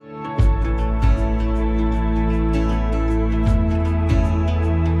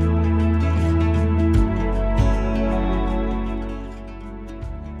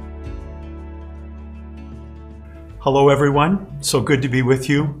Hello, everyone. So good to be with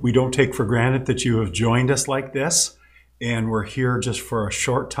you. We don't take for granted that you have joined us like this, and we're here just for a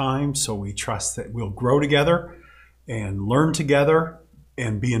short time. So we trust that we'll grow together and learn together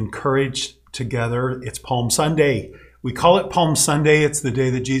and be encouraged together. It's Palm Sunday. We call it Palm Sunday. It's the day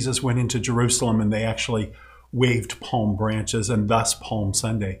that Jesus went into Jerusalem and they actually waved palm branches, and thus Palm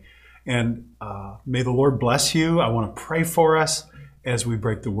Sunday. And may the Lord bless you. I want to pray for us as we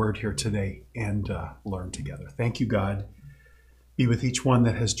break the word here today and learn together. Thank you, God. Be with each one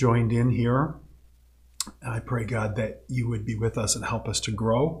that has joined in here. I pray, God, that you would be with us and help us to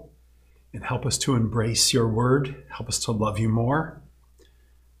grow and help us to embrace your word. Help us to love you more.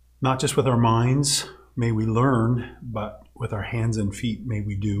 Not just with our minds, may we learn, but with our hands and feet, may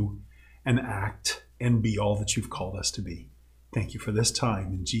we do and act and be all that you've called us to be. Thank you for this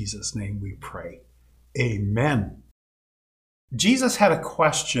time. In Jesus' name we pray. Amen. Jesus had a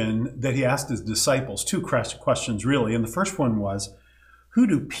question that he asked his disciples, two questions really. And the first one was, who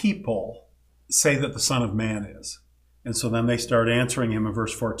do people say that the Son of Man is? And so then they start answering him in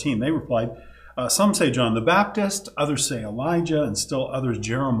verse 14. They replied, some say John the Baptist, others say Elijah, and still others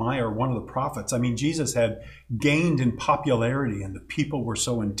Jeremiah or one of the prophets. I mean, Jesus had gained in popularity and the people were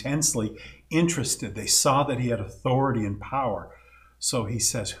so intensely interested. They saw that he had authority and power. So he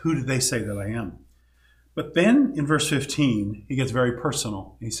says, who do they say that I am? But then in verse 15, he gets very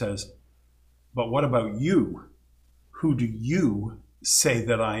personal. He says, but what about you? Who do you say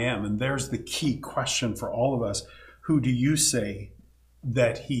that I am? And there's the key question for all of us. Who do you say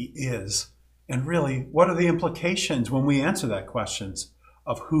that he is? And really, what are the implications when we answer that questions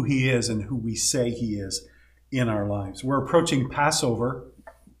of who he is and who we say he is in our lives? We're approaching Passover,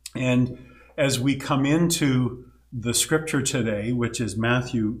 and as we come into the scripture today, which is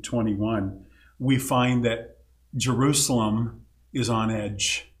Matthew 21, we find that Jerusalem is on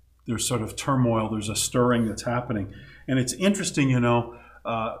edge. There's sort of turmoil. There's a stirring that's happening. And it's interesting,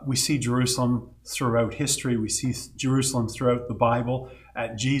 we see Jerusalem throughout history. We see Jerusalem throughout the Bible.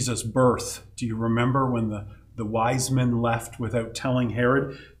 At Jesus' birth, do you remember when the wise men left without telling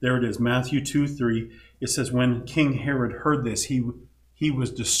Herod? There it is, Matthew 2:3. It says, when King Herod heard this, he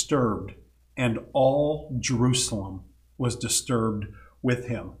was disturbed, and all Jerusalem was disturbed with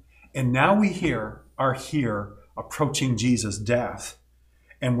him. And now we are here approaching Jesus' death.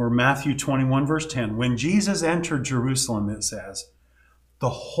 And we're Matthew 21, verse 10. When Jesus entered Jerusalem, it says, the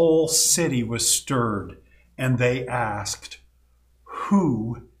whole city was stirred, and they asked,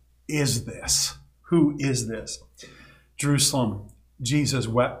 who is this? Who is this? Jerusalem, Jesus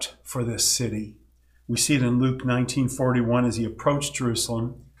wept for this city. We see it in Luke 19:41. As he approached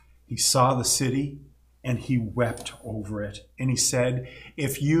Jerusalem, he saw the city, and he wept over it. And he said,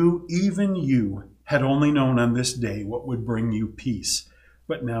 if you, even you, had only known on this day what would bring you peace,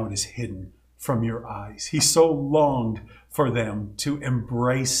 but now it is hidden from your eyes. He so longed for them to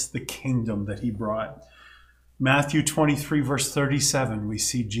embrace the kingdom that he brought. Matthew 23, verse 37, we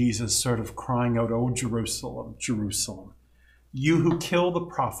see Jesus sort of crying out, "O Jerusalem, Jerusalem, you who kill the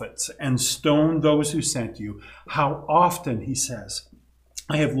prophets and stone those who sent you, how often," he says,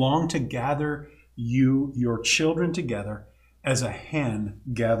 "I have longed to gather you, your children together, as a hen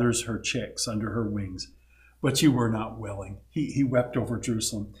gathers her chicks under her wings. But you were not willing." He wept over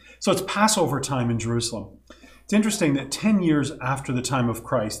Jerusalem. So it's Passover time in Jerusalem. It's interesting that 10 years after the time of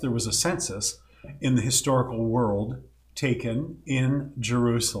Christ, there was a census in the historical world taken in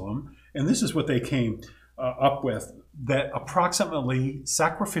Jerusalem. And this is what they came up with, that approximately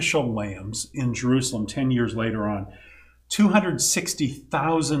sacrificial lambs in Jerusalem 10 years later on,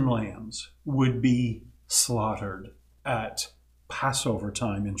 260,000 lambs would be slaughtered at Passover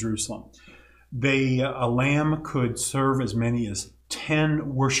time in Jerusalem. A lamb could serve as many as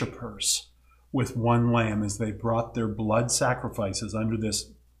 10 worshipers with one lamb as they brought their blood sacrifices under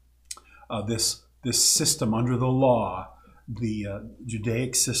this system, under the law, the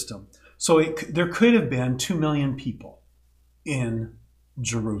Judaic system. So there could have been 2 million people in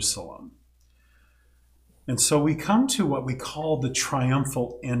Jerusalem. And so we come to what we call the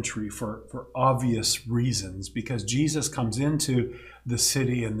triumphal entry for obvious reasons, because Jesus comes into the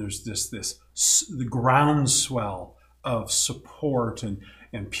city and there's the groundswell of support and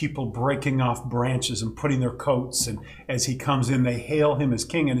people breaking off branches and putting their coats. And as he comes in, they hail him as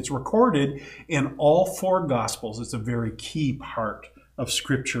king. And it's recorded in all 4 Gospels. It's a very key part of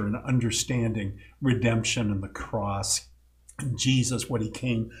Scripture and understanding redemption and the cross and Jesus, what he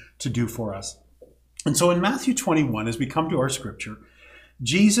came to do for us. And so in Matthew 21, as we come to our scripture,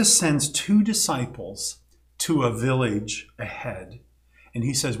 Jesus sends 2 disciples to a village ahead. And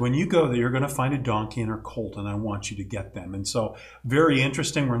he says, when you go there, you're going to find a donkey and a colt, and I want you to get them. And so very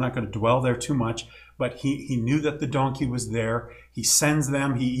interesting. We're not going to dwell there too much, but he knew that the donkey was there. He sends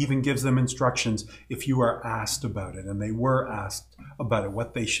them. He even gives them instructions if you are asked about it. And they were asked about it,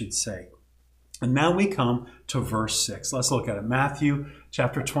 what they should say. And now we come to verse 6. Let's look at it. Matthew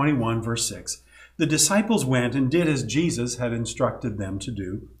chapter 21, verse 6. The disciples went and did as Jesus had instructed them to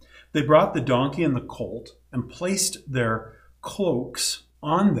do. They brought the donkey and the colt and placed their cloaks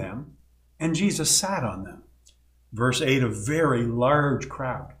on them, and Jesus sat on them. Verse 8, a very large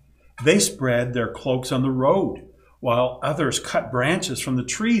crowd. They spread their cloaks on the road, while others cut branches from the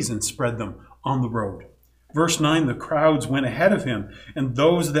trees and spread them on the road. Verse 9, the crowds went ahead of him, and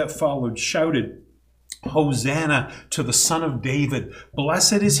those that followed shouted, Hosanna to the Son of David.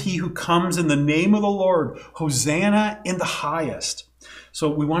 Blessed is he who comes in the name of the Lord. Hosanna in the highest. So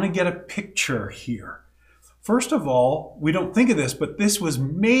we want to get a picture here. First of all, we don't think of this, but this was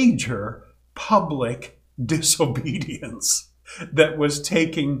major public disobedience that was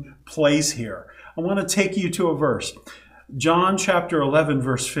taking place here. I want to take you to a verse. John chapter 11,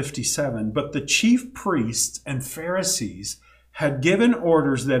 verse 57. But the chief priests and Pharisees had given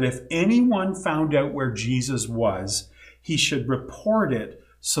orders that if anyone found out where Jesus was, he should report it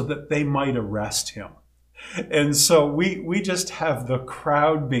so that they might arrest him. And so we just have the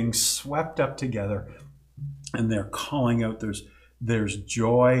crowd being swept up together, and they're calling out. There's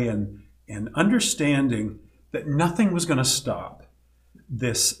joy and understanding that nothing was going to stop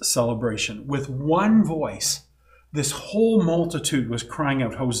this celebration. With one voice, this whole multitude was crying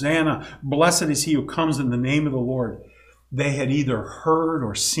out, Hosanna, blessed is he who comes in the name of the Lord. They had either heard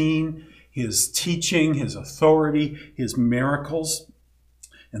or seen his teaching, his authority, his miracles.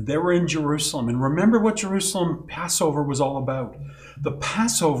 And they were in Jerusalem. And remember what Jerusalem Passover was all about. The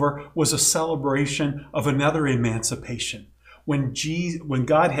Passover was a celebration of another emancipation. When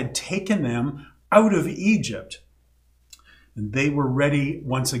God had taken them out of Egypt, and they were ready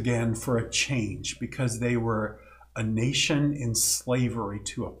once again for a change because they were a nation in slavery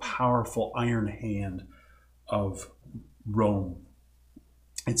to a powerful iron hand of Rome.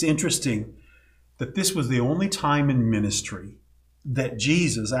 It's interesting that this was the only time in ministry that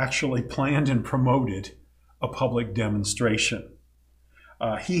Jesus actually planned and promoted a public demonstration.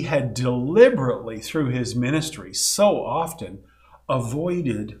 He had deliberately, through his ministry, so often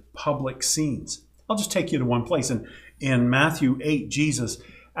avoided public scenes. I'll just take you to one place. In Matthew 8, Jesus,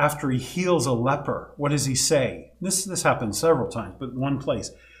 after he heals a leper, what does he say? This happens several times, but one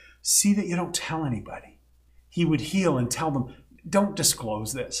place. See that you don't tell anybody. He would heal and tell them, don't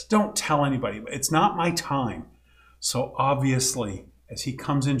disclose this. Don't tell anybody. It's not my time. So obviously, as he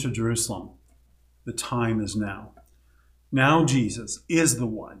comes into Jerusalem, the time is now. Now Jesus is the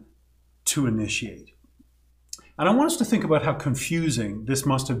one to initiate. And I want us to think about how confusing this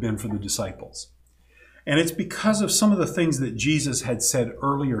must have been for the disciples. And it's because of some of the things that Jesus had said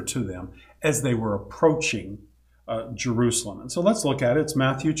earlier to them as they were approaching Jerusalem. And so let's look at it. It's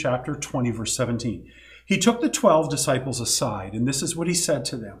Matthew chapter 20, verse 17. He took the 12 disciples aside, and this is what he said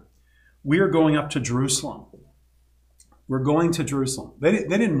to them. We are going up to Jerusalem. We're going to Jerusalem. They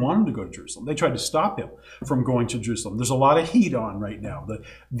didn't want him to go to Jerusalem. They tried to stop him from going to Jerusalem. There's a lot of heat on right now.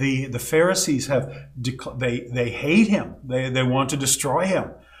 The Pharisees they hate him. They want to destroy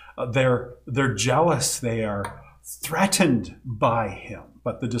him. They're jealous. They are threatened by him.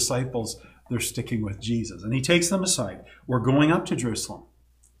 But the disciples, they're sticking with Jesus. And he takes them aside. We're going up to Jerusalem.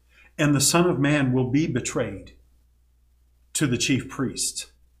 And the Son of Man will be betrayed to the chief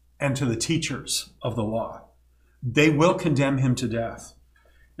priests and to the teachers of the law. They will condemn him to death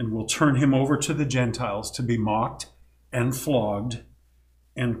and will turn him over to the Gentiles to be mocked and flogged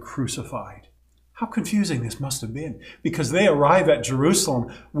and crucified. How confusing this must have been, because they arrive at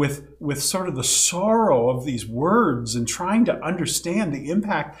Jerusalem with sort of the sorrow of these words and trying to understand the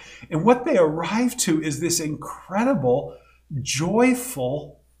impact. And what they arrive to is this incredible,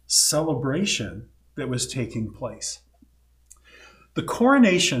 joyful celebration that was taking place. The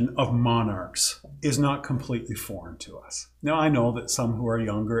coronation of monarchs is not completely foreign to us. Now, I know that some who are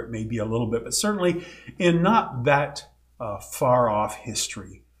younger, it may be a little bit, but certainly in not that far off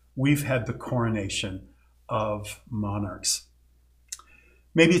history, we've had the coronation of monarchs.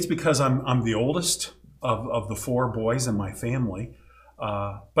 Maybe it's because I'm the oldest of the four boys in my family,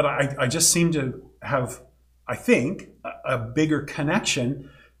 but I just seem to have, I think, a bigger connection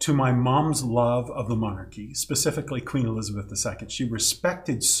to my mom's love of the monarchy, specifically Queen Elizabeth II. She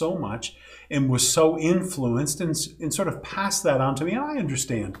respected so much and was so influenced and sort of passed that on to me. And I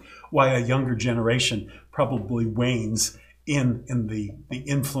understand why a younger generation probably wanes in the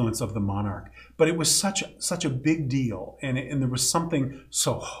influence of the monarch. But it was such a big deal, and there was something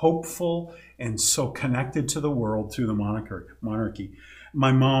so hopeful and so connected to the world through the monarchy.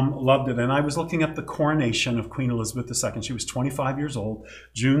 My mom loved it, and I was looking up the coronation of Queen Elizabeth II. She was 25 years old,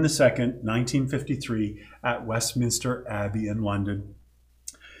 June the 2nd, 1953, at Westminster Abbey in London.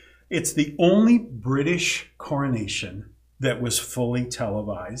 It's the only British coronation that was fully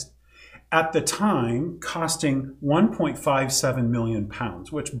televised, at the time costing £1.57 million,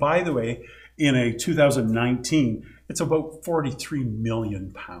 which, by the way, in a 2019, it's about 43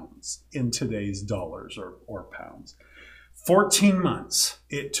 million pounds in today's dollars or pounds. 14 months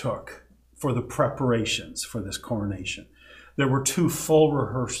it took for the preparations for this coronation. There were 2 full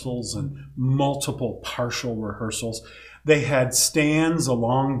rehearsals and multiple partial rehearsals. They had stands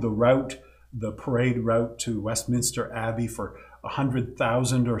along the route, the parade route to Westminster Abbey, for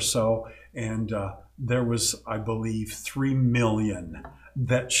 100,000 or so. And there was, I believe, 3 million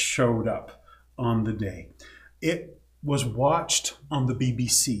that showed up on the day. It was watched on the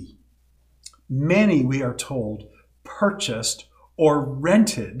BBC. Many, we are told, purchased or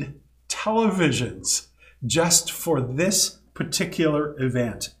rented televisions just for this particular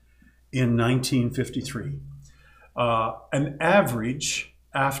event in 1953. An average,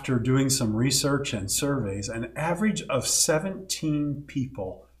 after doing some research and surveys, an average of 17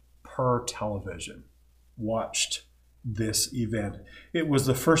 people per television watched this event. It was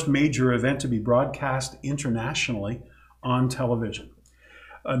the first major event to be broadcast internationally on television.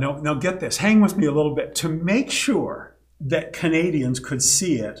 Now get this, hang with me a little bit. To make sure that Canadians could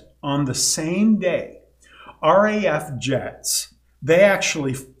see it on the same day, RAF jets, they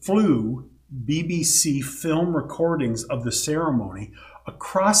actually flew BBC film recordings of the ceremony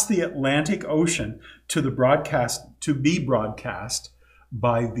across the Atlantic Ocean to be broadcast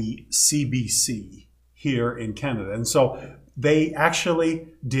by the CBC here in Canada. And so they actually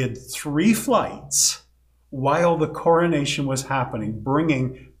did 3 flights while the coronation was happening,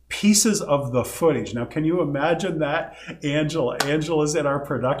 bringing pieces of the footage. Now, can you imagine that? Angela's in our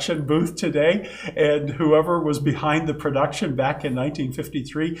production booth today, and whoever was behind the production back in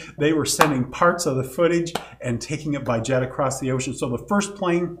 1953, they were sending parts of the footage and taking it by jet across the ocean. So the first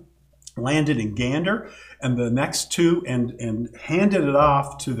plane landed in Gander, and the next 2 and handed it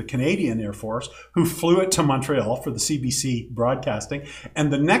off to the Canadian Air Force, who flew it to Montreal for the CBC broadcasting.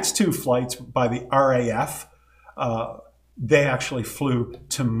 And the next 2 flights by the RAF, they actually flew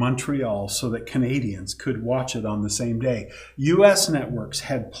to Montreal so that Canadians could watch it on the same day. US networks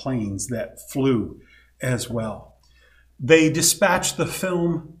had planes that flew as well. They dispatched the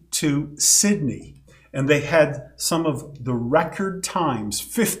film to Sydney, and they had some of the record times,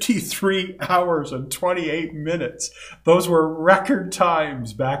 53 hours and 28 minutes. Those were record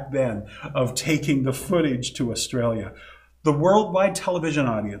times back then of taking the footage to Australia. The worldwide television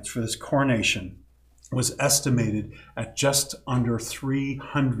audience for this coronation was estimated at just under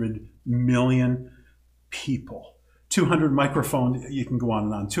 300 million people. 200 microphones, you can go on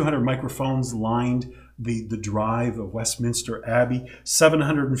and on, 200 microphones lined the drive of Westminster Abbey,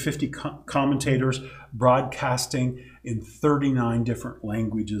 750 commentators broadcasting in 39 different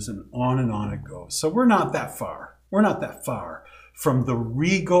languages, and on it goes. So we're not that far. We're not that far from the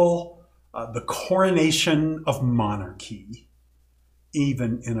regal, the coronation of monarchy,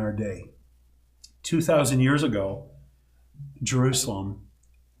 even in our day. 2,000 years ago, Jerusalem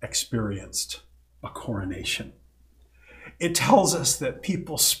experienced a coronation. It tells us that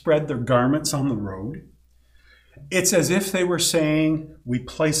people spread their garments on the road. It's as if they were saying, we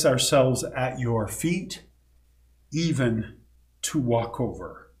place ourselves at your feet, even to walk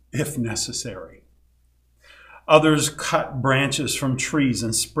over, if necessary. Others cut branches from trees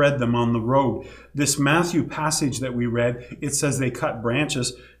and spread them on the road. This Matthew passage that we read, it says they cut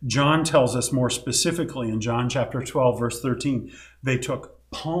branches. John tells us more specifically in John chapter 12, verse 13, they took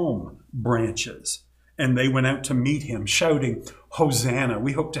palm branches and they went out to meet him, shouting, Hosanna.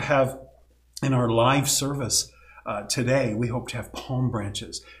 We hope to have in our live service today, we hope to have palm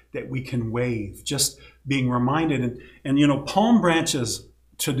branches that we can wave, just being reminded. And you know, palm branches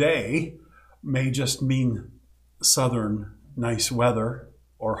today may just mean southern nice weather,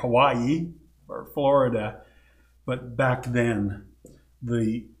 or Hawaii, or Florida. But back then,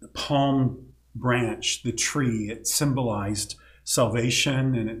 the palm branch, the tree, it symbolized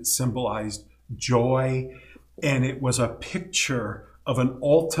salvation and it symbolized joy. And it was a picture of an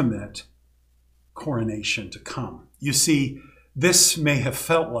ultimate coronation to come. You see, this may have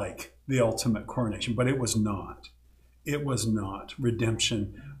felt like the ultimate coronation, but it was not. It was not.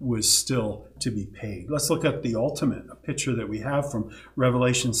 Redemption was still to be paid. Let's look at the ultimate, a picture that we have from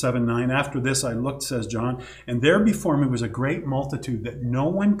Revelation 7:9. After this I looked, says John, and there before me was a great multitude that no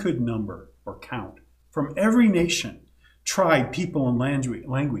one could number or count, from every nation, tribe, people, and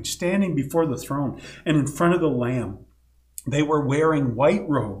language, standing before the throne and in front of the Lamb. They were wearing white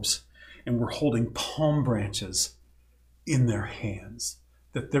robes and were holding palm branches in their hands.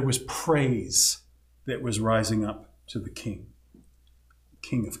 That there was praise that was rising up to the King,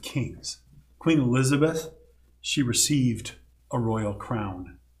 King of Kings. Queen Elizabeth, she received a royal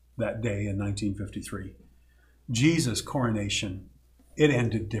crown that day in 1953. Jesus' coronation, it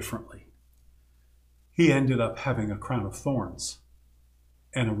ended differently. He ended up having a crown of thorns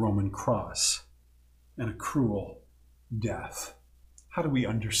and a Roman cross and a cruel death. How do we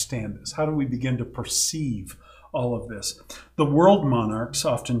understand this? How do we begin to perceive all of this? The world monarchs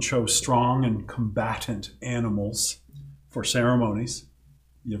often chose strong and combatant animals for ceremonies.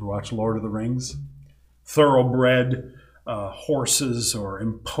 You ever watch Lord of the Rings? Thoroughbred horses or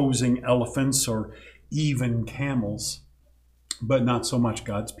imposing elephants or even camels, but not so much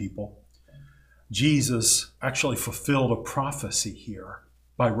God's people. Jesus actually fulfilled a prophecy here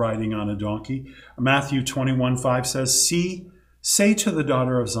by riding on a donkey. Matthew 21:5 says, Say to the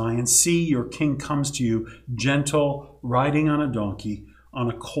daughter of Zion, see, your king comes to you, gentle, riding on a donkey, on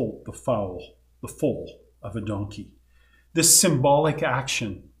a colt, the foal of a donkey. This symbolic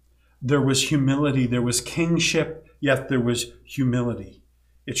action, there was humility, there was kingship, yet there was humility.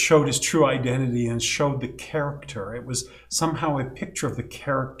 It showed his true identity and showed the character. It was somehow a picture of the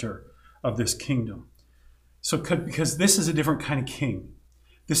character of this kingdom. So, because this is a different kind of king.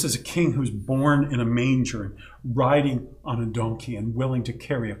 This is a king who's born in a manger and riding on a donkey and willing to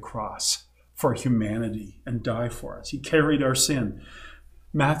carry a cross for humanity and die for us. He carried our sin.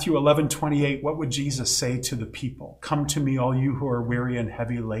 Matthew 11:28, what would Jesus say to the people? Come to me, all you who are weary and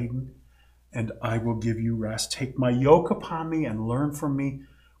heavy laden, and I will give you rest. Take my yoke upon me and learn from me.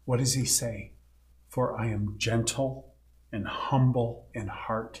 What does he say? For I am gentle and humble in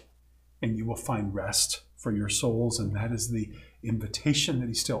heart, and you will find rest for your souls. And that is the invitation that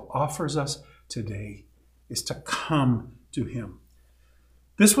he still offers us today, is to come to him.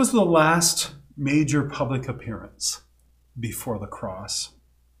 This was the last major public appearance before the cross.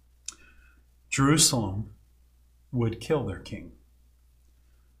 Jerusalem would kill their king.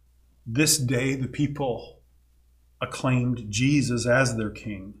 This day, the people acclaimed Jesus as their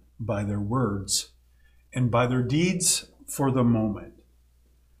king by their words and by their deeds for the moment.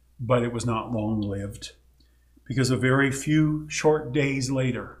 But it was not long-lived, because a very few short days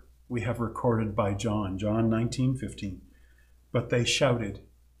later, we have recorded by John 19:15, but they shouted,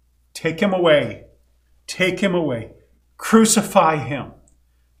 take him away, crucify him.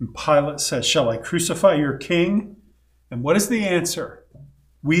 And Pilate says, shall I crucify your king? And what is the answer?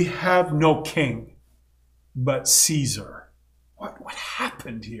 We have no king but Caesar. What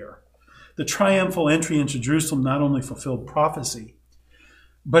happened here? The triumphal entry into Jerusalem not only fulfilled prophecy,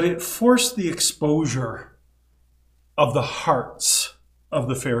 but it forced the exposure of the hearts of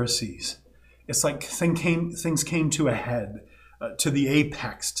the Pharisees. It's like things came to a head, to the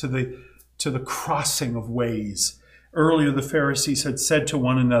apex, to the crossing of ways. Earlier, the Pharisees had said to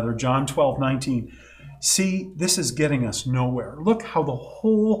one another, John 12:19, see, this is getting us nowhere. Look how the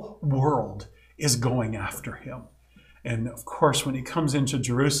whole world is going after him. And of course, when he comes into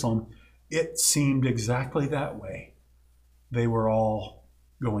Jerusalem, it seemed exactly that way. They were all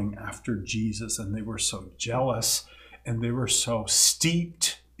going after Jesus, and they were so jealous, and they were so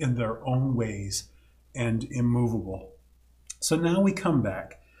steeped in their own ways and immovable. So now we come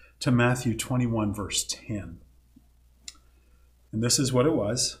back to Matthew 21, verse 10. And this is what it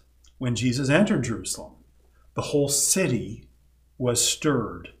was. When Jesus entered Jerusalem, the whole city was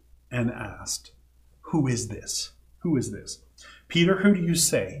stirred and asked, who is this? Who is this? Peter, who do you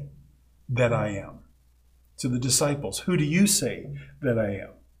say that I am? To the disciples, who do you say that I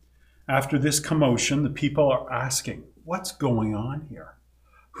am? After this commotion, the people are asking, what's going on here?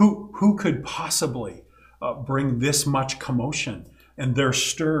 Who could possibly bring this much commotion? And they're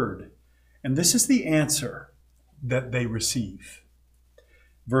stirred. And this is the answer that they receive.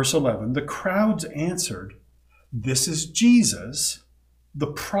 Verse 11, the crowds answered, this is Jesus, the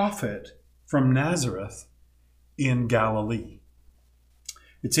prophet from Nazareth in Galilee.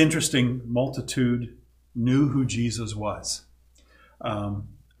 It's interesting, multitude knew who Jesus was,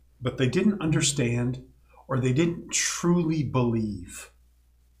 but they didn't understand, or they didn't truly believe,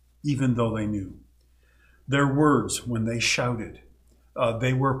 even though they knew. Their words, when they shouted,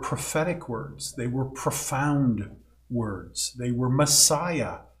 they were prophetic words. They were profound words. They were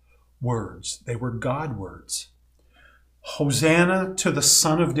Messiah words. They were God words. Hosanna to the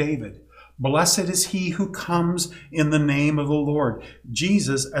Son of David. Blessed is he who comes in the name of the Lord.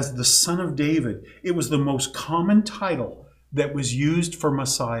 Jesus as the Son of David. It was the most common title that was used for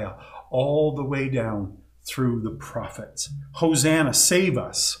Messiah all the way down through the prophets. Hosanna, save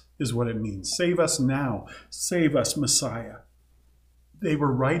us, is what it means. Save us now. Save us, Messiah. They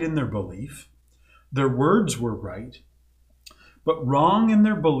were right in their belief. Their words were right, but wrong in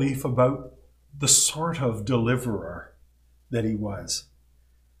their belief about the sort of deliverer that he was.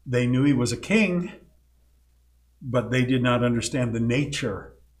 They knew he was a king, but they did not understand the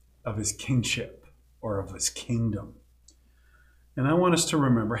nature of his kingship or of his kingdom. And I want us to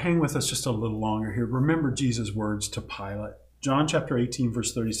remember, hang with us just a little longer here. Remember Jesus' words to Pilate. John chapter 18,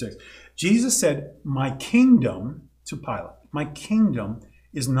 verse 36. Jesus said, my kingdom, to Pilate, my kingdom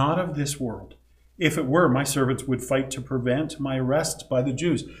is not of this world. If it were, my servants would fight to prevent my arrest by the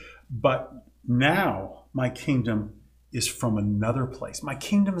Jews. But now my kingdom is from another place. My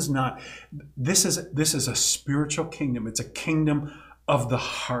kingdom is not, this is a spiritual kingdom. It's a kingdom of the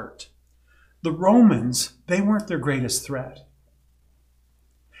heart. The Romans, they weren't their greatest threat.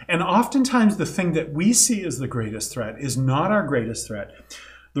 And oftentimes the thing that we see as the greatest threat is not our greatest threat.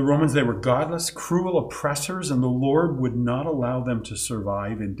 The Romans, they were godless, cruel oppressors, and the Lord would not allow them to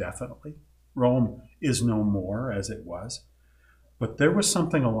survive indefinitely. Rome is no more as it was. But there was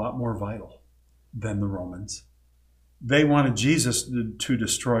something a lot more vital than the Romans. They wanted Jesus to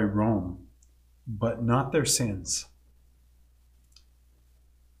destroy Rome, but not their sins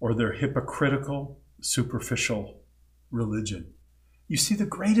or their hypocritical, superficial religion. You see, the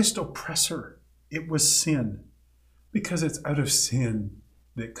greatest oppressor, it was sin, because it's out of sin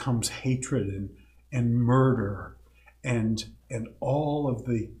that comes hatred and murder and all of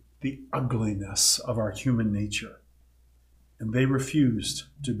the ugliness of our human nature. And they refused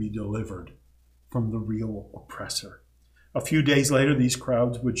to be delivered from the real oppressor. A few days later, these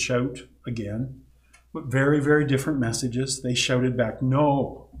crowds would shout again, but very, very different messages. They shouted back,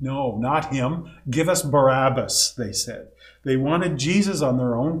 no, not him. Give us Barabbas, they said. They wanted Jesus on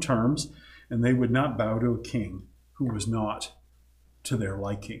their own terms, and they would not bow to a king who was not to their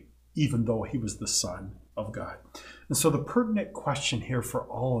liking, even though he was the Son of God. And so the pertinent question here for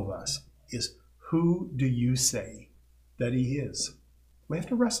all of us is, who do you say that he is? We have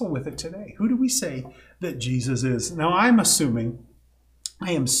to wrestle with it today. Who do we say that Jesus is? Now, I'm assuming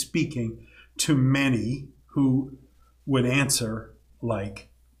I am speaking to many who would answer like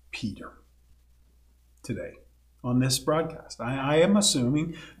Peter today on this broadcast. I am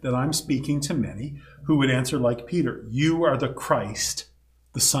assuming that I'm speaking to many who would answer like Peter. You are the Christ,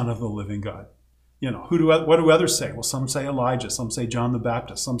 the Son of the living God. You know, what do others say? Well, some say Elijah, some say John the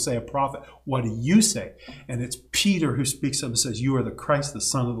Baptist, some say a prophet. What do you say? And it's Peter who speaks up and says, you are the Christ, the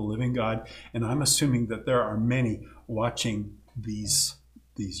Son of the living God. And I'm assuming that there are many watching these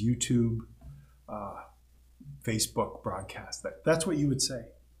YouTube, Facebook broadcasts. That's what you would say.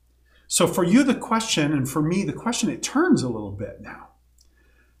 So for you, the question, and for me, the question, it turns a little bit now.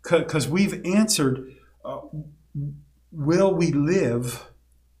 Because we've answered, will we live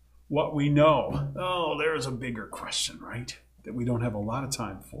what we know? Oh, there's a bigger question, right? That we don't have a lot of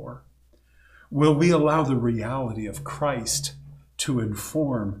time for. Will we allow the reality of Christ to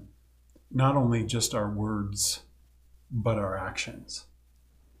inform not only just our words, but our actions?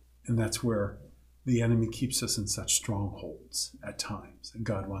 And that's where the enemy keeps us in such strongholds at times, and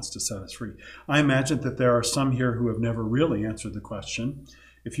God wants to set us free. I imagine that there are some here who have never really answered the question.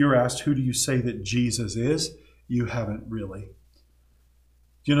 If you're asked, who do you say that Jesus is? You haven't really.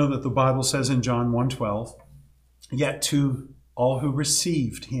 Do you know that the Bible says in John 1:12, yet to all who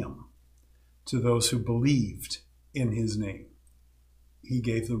received him, to those who believed in his name, he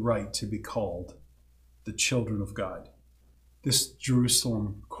gave the right to be called the children of God. This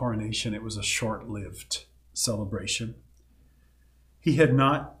Jerusalem coronation, it was a short-lived celebration. He had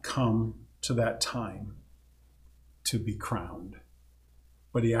not come to that time to be crowned,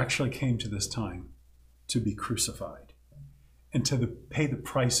 but he actually came to this time to be crucified and to pay the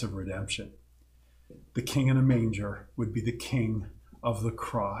price of redemption. The king in a manger would be the king of the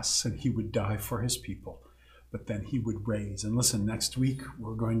cross, and he would die for his people, but then he would raise. And listen, next week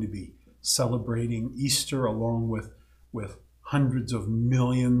we're going to be celebrating Easter along with hundreds of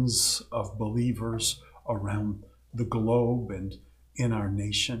millions of believers around the globe and in our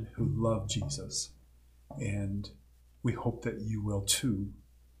nation who love Jesus. And we hope that you will too.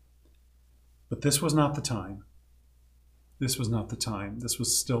 But this was not the time. This was not the time. This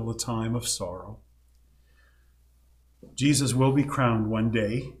was still the time of sorrow. Jesus will be crowned one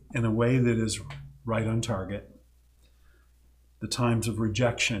day in a way that is right on target. The times of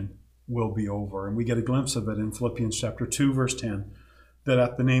rejection will be over. And we get a glimpse of it in Philippians chapter 2, verse 10, that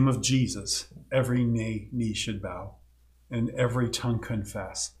at the name of Jesus, every knee should bow and every tongue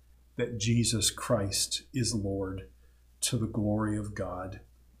confess that Jesus Christ is Lord, to the glory of God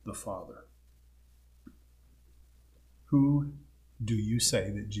the Father. Who do you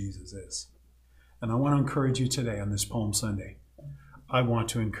say that Jesus is? And I want to encourage you today on this Palm Sunday. I want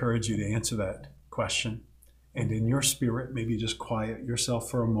to encourage you to answer that question. And in your spirit, maybe just quiet yourself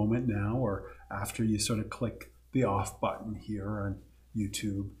for a moment now, or after you sort of click the off button here on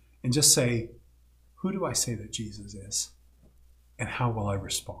YouTube, and just say, who do I say that Jesus is? And how will I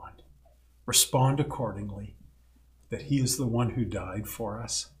respond? Respond accordingly, that he is the one who died for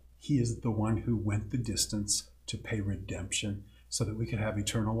us. He is the one who went the distance to pay redemption so that we could have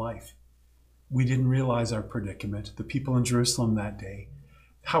eternal life. We didn't realize our predicament. The people in Jerusalem that day,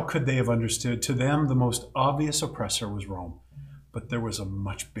 how could they have understood? To them, the most obvious oppressor was Rome, but there was a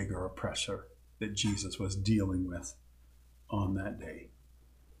much bigger oppressor that Jesus was dealing with on that day.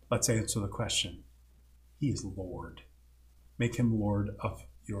 Let's answer the question. He is Lord. Make him Lord of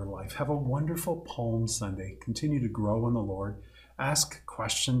your life. Have a wonderful Palm Sunday. Continue to grow in the Lord. Ask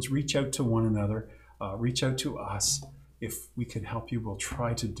questions. Reach out to one another. Reach out to us. If we can help you, we'll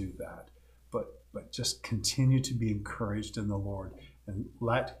try to do that. But just continue to be encouraged in the Lord and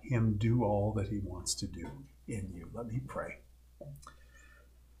let him do all that he wants to do in you. Let me pray.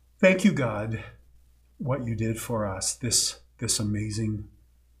 Thank you, God, what you did for us, this amazing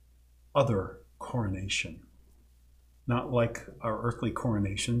other coronation. Not like our earthly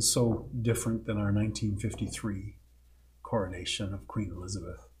coronation, so different than our 1953 coronation of Queen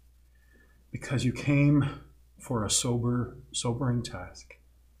Elizabeth. Because you came for a sobering task.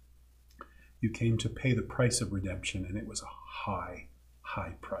 You came to pay the price of redemption, and it was a high,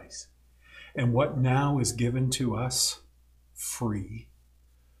 high price. And what now is given to us free,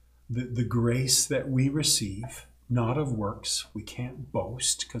 the grace that we receive, not of works, we can't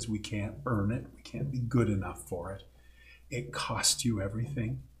boast because we can't earn it, we can't be good enough for it. It cost you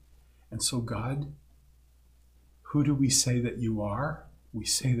everything. And so God, who do we say that you are? We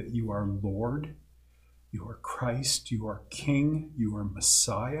say that you are Lord, you are Christ, you are King, you are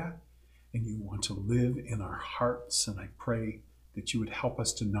Messiah, and you want to live in our hearts. And I pray that you would help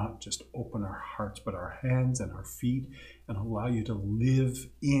us to not just open our hearts, but our hands and our feet, and allow you to live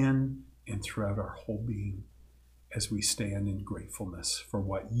in and throughout our whole being as we stand in gratefulness for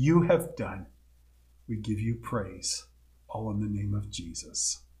what you have done. We give you praise, all in the name of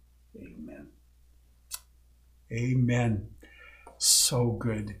Jesus. Amen. Amen. So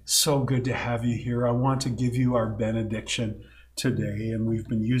good to have you here. I want to give you our benediction today, and we've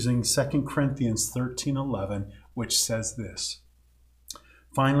been using 2 Corinthians 13:11, which says this: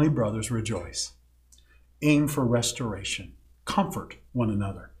 Finally, brothers, rejoice. Aim for restoration. Comfort one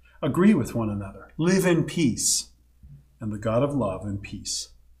another. Agree with one another. Live in peace. And the God of love and peace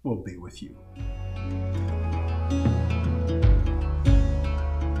will be with you.